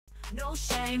No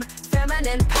shame,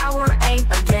 feminine power ain't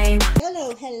a game.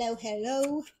 Hello, hello,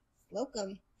 hello.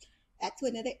 Welcome back to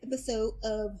another episode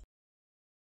of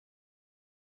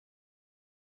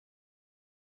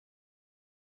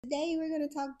Today we're going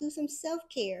to do some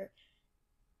self-care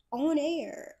on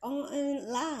air, on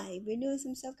live. We're doing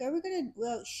some self-care. We're going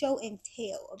to show and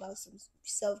tell about some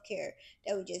self-care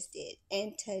that we just did.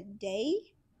 And today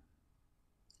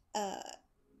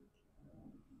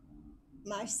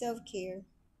my self-care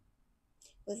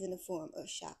was in the form of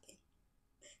shopping.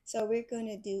 So we're going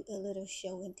to do a little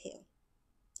show and tell.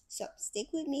 So stick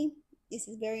with me. This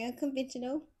is very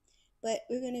unconventional, but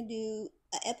we're going to do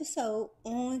an episode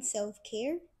on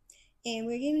self-care, and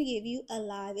we're going to give you a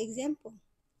live example,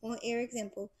 on-air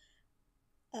example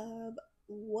of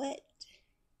what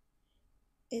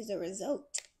is the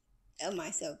result of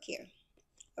my self-care.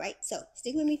 All right, so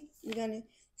stick with me. We're going to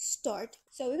start.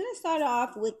 So we're going to start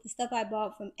off with the stuff I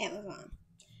bought from Amazon.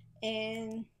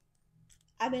 And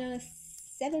I've been on a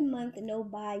 7-month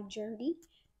no-buy journey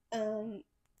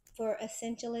for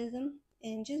essentialism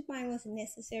and just buying what's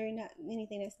necessary, not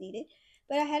anything that's needed.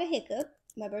 But I had a hiccup.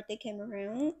 My birthday came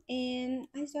around and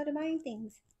I started buying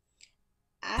things.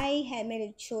 I had made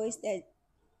a choice that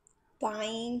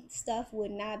buying stuff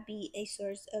would not be a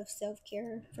source of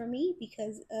self-care for me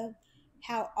because of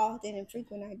how often and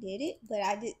frequent I did it. But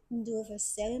I didn't do it for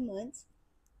 7 months,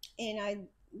 and I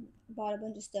bought a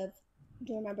bunch of stuff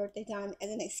during my birthday time as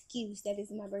an excuse that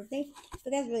it's my birthday,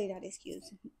 but that's really not an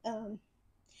excuse.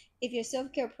 If your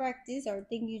self-care practice or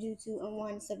thing you do to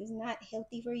unwind and stuff is not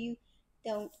healthy for you,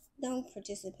 don't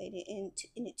participate in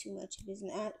it too much if it's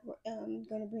not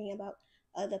going to bring about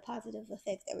the positive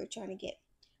effects that we're trying to get.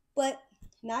 But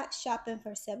not shopping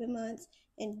for 7 months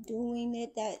and doing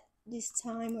it that this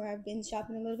time where I've been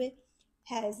shopping a little bit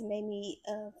has made me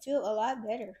feel a lot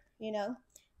better,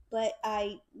 But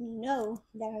I know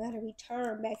that I gotta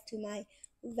return back to my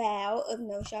vow of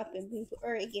no shopping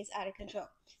before it gets out of control.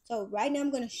 So right now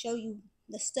I'm gonna show you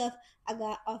the stuff I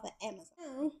got off of Amazon.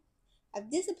 Now, I've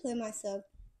disciplined myself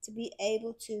to be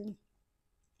able to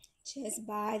just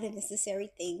buy the necessary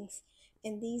things.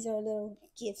 And these are little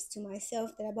gifts to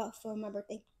myself that I bought for my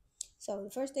birthday. So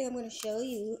the first thing I'm gonna show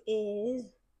you is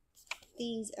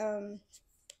these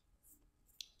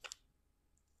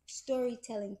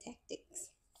storytelling tactics.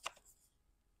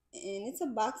 And it's a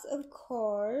box of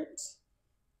cards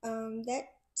that's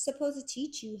supposed to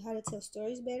teach you how to tell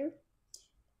stories better,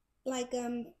 like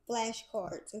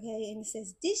flashcards, okay? And it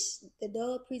says, "Dish the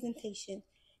dull presentation,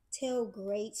 tell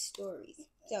great stories."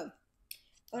 So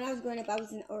when I was growing up, I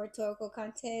was in oratorical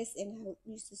contests, and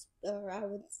I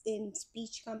was in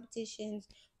speech competitions,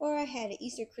 or I had an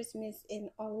Easter, Christmas, and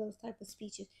all those type of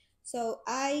speeches. So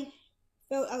I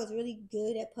felt I was really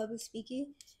good at public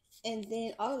speaking. And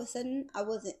then all of a sudden I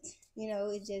wasn't.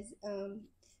 It's just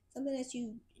something that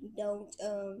you don't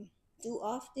do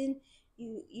often,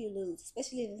 you lose,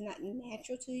 especially if it's not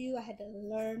natural to you. I had to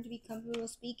learn to be comfortable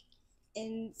with speak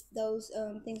in those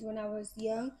things when I was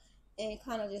young, and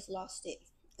kind of just lost it.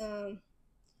 And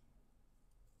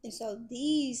so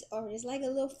these are just like a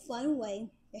little fun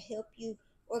way to help you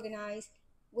organize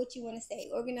what you want to say,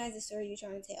 organize the story you're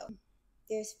trying to tell.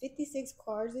 There's 56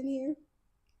 cards in here,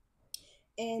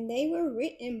 and they were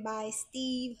written by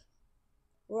Steve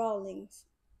Rawlings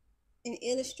and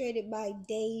illustrated by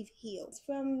Dave Hill. It's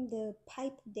from the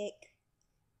Pipe Deck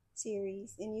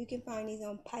series, and you can find these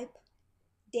on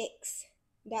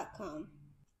pipedecks.com.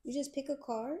 You just pick a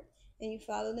card and you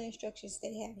follow the instructions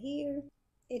they have here.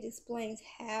 It explains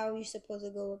how you're supposed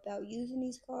to go about using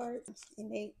these cards,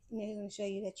 and they're going to show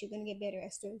you that you're going to get better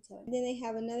at storytelling. And then they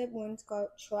have another one called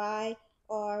Try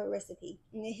Our Recipe,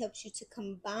 and it helps you to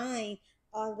combine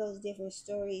all those different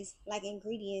stories like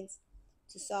ingredients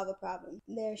to solve a problem.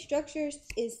 Their structures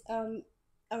is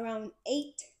around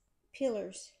 8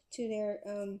 pillars to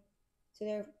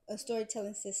their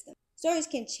storytelling system. Stories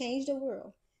can change the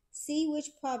world. See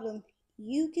which problem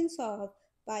you can solve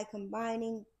by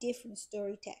combining different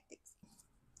story tactics.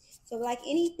 So like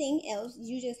anything else,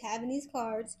 you just having these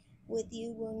cards with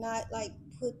you will not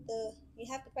you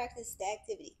have to practice the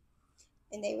activity.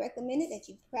 And they recommended that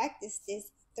you practice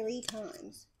this 3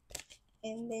 times.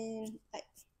 And then, it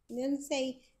doesn't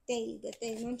say daily, but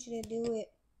they want you to do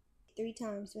it 3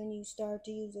 times when you start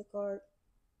to use a card.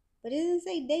 But it doesn't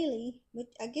say daily, but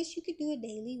I guess you could do it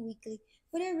daily, weekly,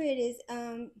 whatever it is.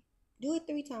 Do it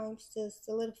 3 times to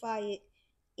solidify it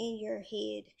in your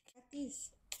head. Like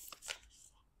this,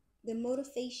 the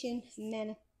Motivation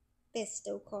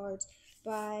Manifesto cards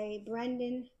by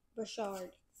Brandon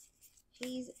Burchard.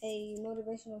 He's a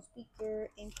motivational speaker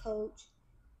and coach.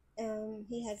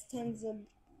 He has tons of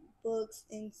books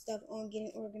and stuff on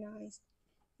getting organized.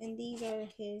 And these are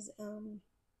his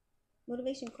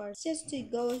motivation cards, just to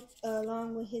go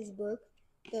along with his book,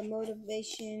 the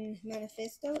Motivation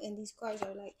Manifesto. And these cards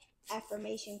are like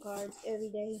affirmation cards. Every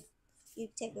day you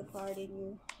take a card and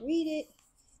you read it,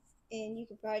 and you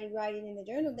can probably write it in the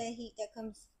journal that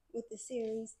comes with the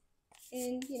series.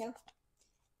 And if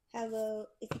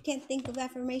you can't think of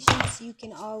affirmations, you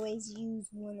can always use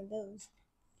one of those.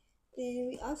 Then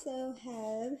we also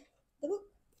have the book,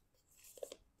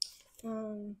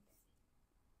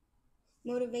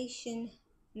 Motivation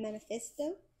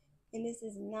Manifesto, and this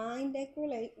is 9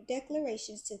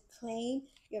 declarations to claim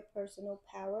your personal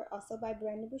power, also by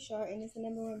Brandon Bouchard, and it's the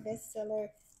 #1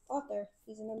 bestseller author.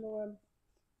 He's the #1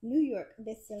 New York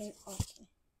bestselling author,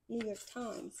 New York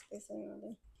Times bestselling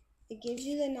author. It gives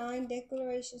you the 9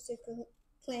 declarations to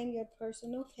claim your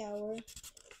personal power,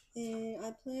 and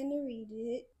I plan to read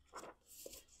it,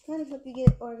 kind of help you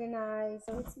get organized.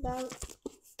 So it's about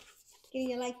getting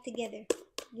your life together.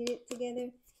 Get it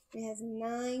together. It has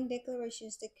 9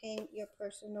 declarations to claim your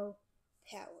personal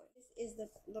power. This is the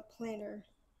planner,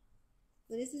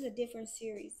 but this is a different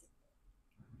series.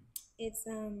 It's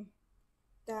the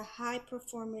High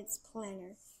Performance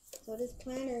Planner. So this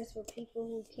planner is for people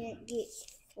who can't get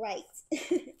right,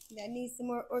 that need some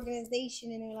more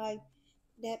organization in their life.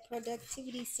 That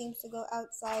productivity seems to go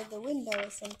outside the window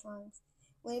sometimes.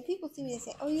 When people see me, they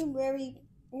say, "Oh, you're very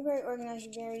organized,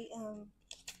 you're very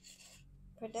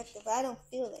productive." I don't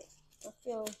feel it. I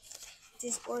feel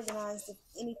disorganized if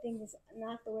anything is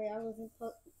not the way I was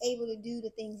able to do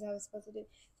the things I was supposed to do.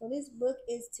 So this book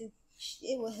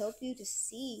it will help you to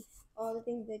see all the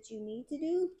things that you need to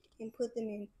do and put them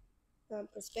in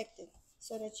perspective,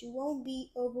 so that you won't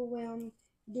be overwhelmed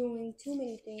doing too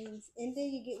many things, and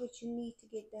then you get what you need to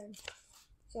get done.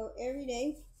 So every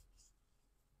day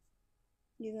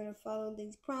you're going to follow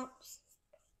these prompts.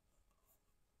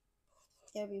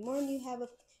 Every morning you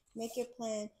make your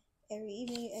plan. Every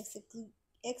evening you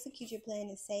execute your plan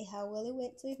and say how well it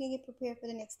went, so you can get prepared for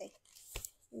the next day.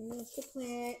 And that's the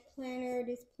planner.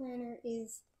 This planner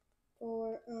is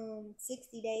for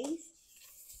 60 days,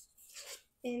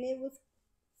 and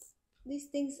these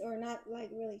things are not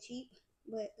like really cheap,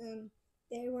 but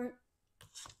they weren't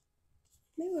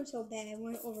so bad. They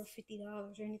weren't over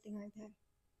 $50 or anything like that.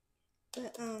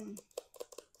 But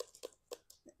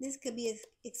this could be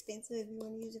expensive if you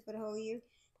want to use it for the whole year.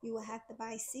 You will have to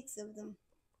buy 6 of them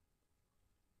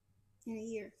in a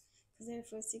year, because they're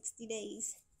for 60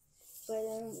 days. But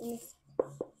it's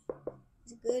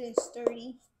good and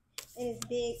sturdy, and it's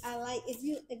big. I like if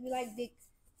you like big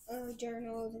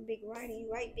journals and big writing.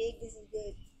 You write big. This is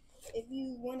good. If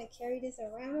you want to carry this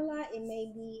around a lot, it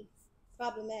may be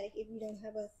problematic if you don't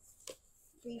have a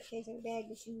briefcase or bag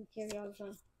that you carry all the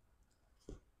time.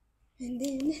 And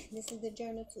then this is the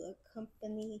journal to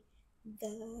accompany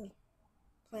the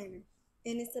planner,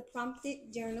 and it's a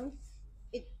prompted journal.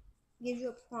 It gives you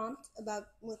a prompt about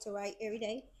what to write every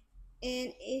day,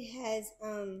 and it has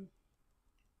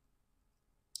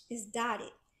it's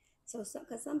dotted. So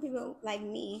because some people like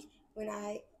me, when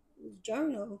I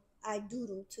journal, I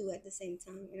doodle too at the same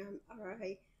time, and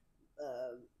I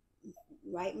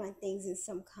write my things in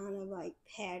some kind of like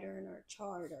pattern or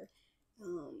chart or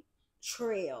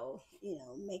trail,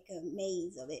 make a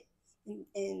maze of it,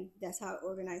 and that's how I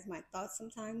organize my thoughts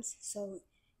sometimes. So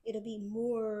it'll be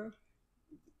more,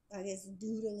 I guess,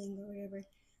 doodling or whatever,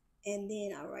 and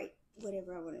then I'll write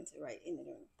whatever I wanted to write in the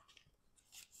journal.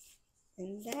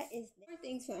 And that is more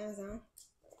things for Amazon.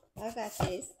 I got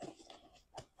this.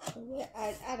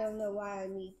 I don't know why I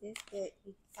need this, but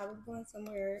I was going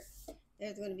somewhere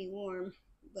that's going to be warm,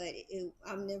 but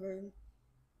I'm never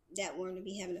that warm to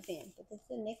be having a fan. But this is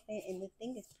the neck fan, and the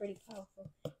thing is pretty powerful.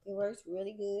 It works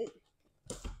really good.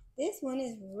 This one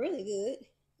is really good.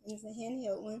 It's a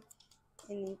handheld one,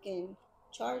 and you can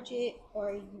charge it,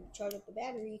 or you can charge up the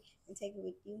battery and take it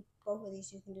with you. Both of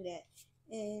these you can do that,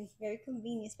 and very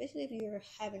convenient, especially if you're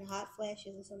having hot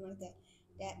flashes or something like that.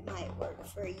 That might work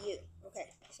for you.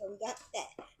 Okay, so we got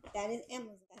that. That is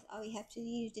Amazon. That's all we have to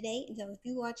use today. And so if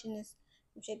you're watching this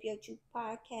Shape Your Truth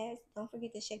podcast, don't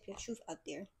forget to shape your truth out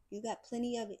there. You got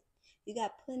plenty of it. You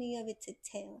got plenty of it to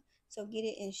tell. So get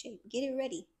it in shape. Get it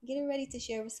ready. Get it ready to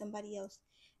share with somebody else.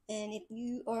 And if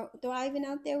you are thriving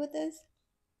out there with us,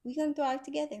 we're going to thrive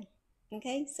together.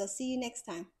 Okay? So see you next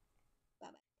time.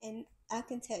 Bye-bye. And I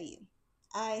can tell you,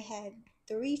 I had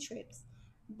 3 trips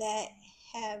that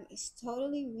have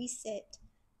totally reset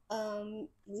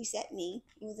me.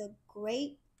 It was a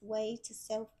great way to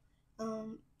self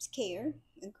care,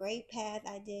 a great path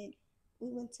I did.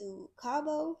 We went to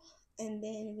Cabo, and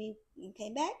then we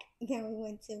came back. Then we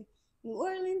went to New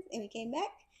Orleans, and we came back,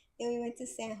 and we went to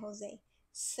San Jose.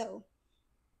 So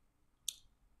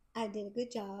I did a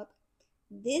good job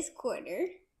this quarter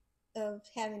of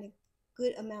having a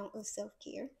good amount of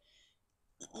self-care,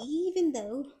 even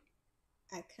though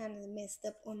I kind of messed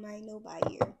up on my no-buy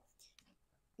year,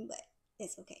 but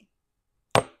it's okay.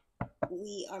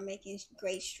 We are making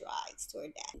great strides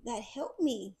toward that. That helped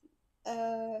me,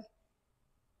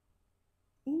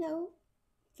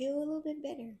 feel a little bit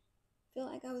better. Feel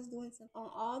like I was doing something. On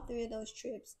all 3 of those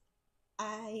trips,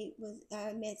 I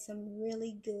met some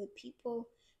really good people,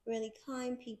 really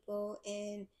kind people,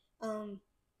 and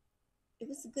it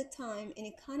was a good time. And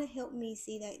it kind of helped me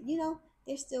see that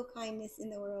there's still kindness in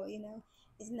the world.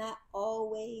 It's not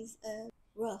always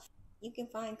rough. You can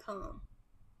find calm.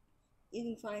 You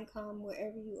can find calm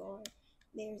wherever you are.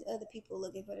 There's other people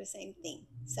looking for the same thing.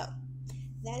 So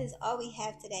that is all we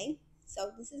have today.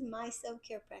 So this is my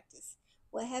self-care practice.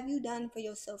 What have you done for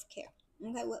your self-care?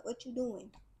 Okay, what you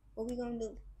doing? What we gonna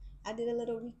do? I did a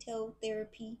little retail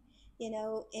therapy, and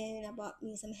I bought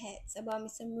me some hats. I bought me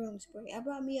some room spray. I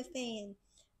bought me a fan.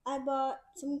 I bought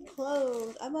some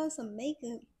clothes. I bought some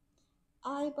makeup.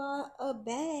 I bought a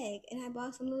bag, and I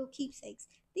bought some little keepsakes.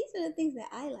 These are the things that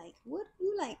I like. What do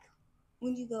you like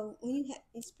when you have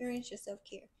experience your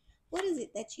self-care? What is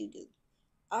it that you do?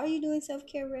 Are you doing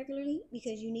self-care regularly?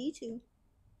 Because you need to.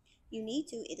 You need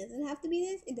to. It doesn't have to be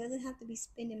this. It doesn't have to be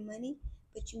spending money,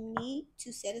 but you need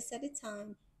to set aside a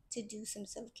time to do some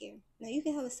self-care. Now, you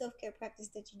can have a self-care practice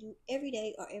that you do every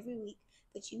day or every week,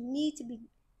 but you need to be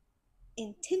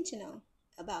intentional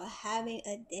about having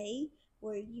a day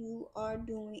where you are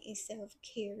doing a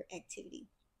self-care activity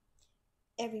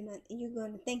every month, and you're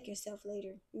going to thank yourself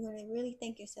later. You're going to really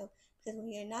thank yourself, because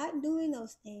when you're not doing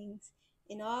those things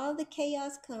and all the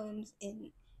chaos comes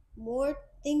and more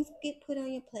things get put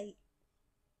on your plate,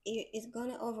 it's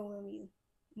going to overwhelm you,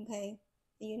 okay?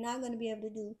 And you're not going to be able to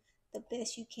do the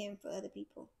best you can for other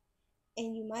people,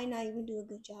 and you might not even do a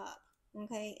good job,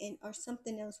 okay? Or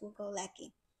something else will go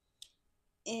lacking.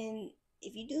 And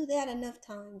if you do that enough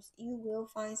times, you will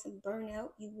find some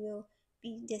burnout. You will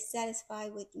be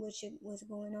dissatisfied with what's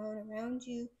going on around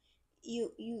you.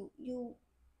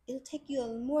 It'll take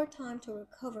you more time to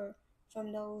recover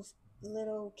from those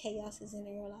little chaoses in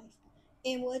your life.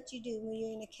 And what you do when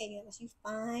you're in a chaos, you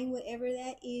find whatever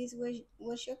that is,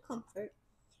 what's your comfort.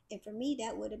 And for me,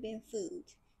 that would have been food.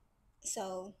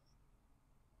 So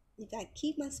if I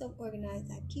keep myself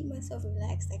organized, I keep myself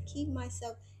relaxed, I keep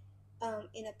myself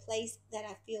in a place that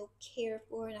I feel cared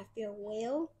for and I feel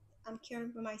well, I'm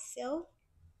caring for myself,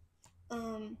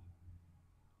 then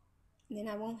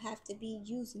I won't have to be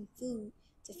using food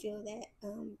to fill that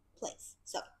place.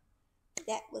 So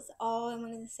that was all I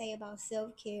wanted to say about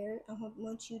self-care. I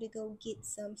want you to go get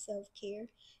some self-care.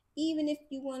 Even if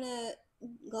you want to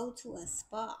go to a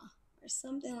spa or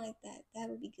something like that, that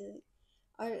would be good.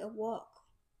 Or a walk.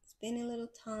 Spend a little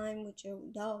time with your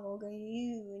dog or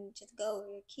you, and just go, or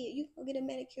your kid. You can go get a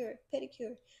manicure,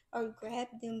 pedicure, or grab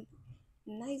them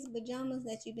nice pajamas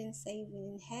that you've been saving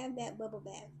and have that bubble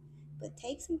bath. But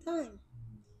take some time.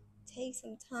 Take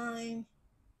some time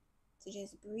to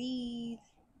just breathe,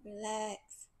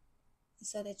 relax,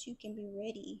 so that you can be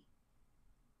ready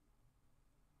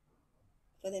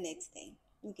for the next day.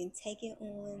 You can take it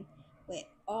on with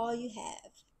all you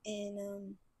have,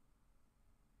 and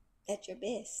at your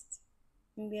best,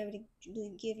 and be able to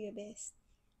give your best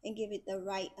and give it the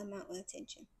right amount of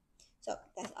attention. So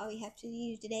that's all we have to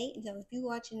use today. And so if you're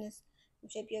watching this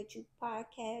Shape Your Truth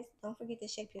podcast, don't forget to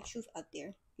shape your truth out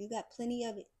there. You got plenty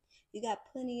of it. You got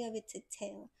plenty of it to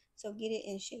tell. So get it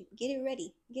in shape. Get it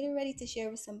ready. Get it ready to share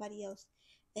with somebody else.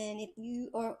 And if you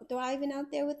are thriving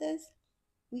out there with us,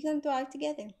 we're going to thrive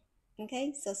together.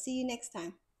 Okay? So see you next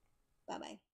time.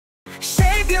 Bye-bye.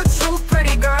 Shape your truth,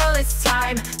 pretty girl, it's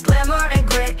time. Glamour and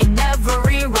grit in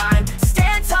every rhyme.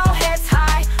 Stand tall, heads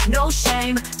high, no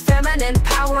shame. Feminine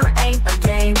power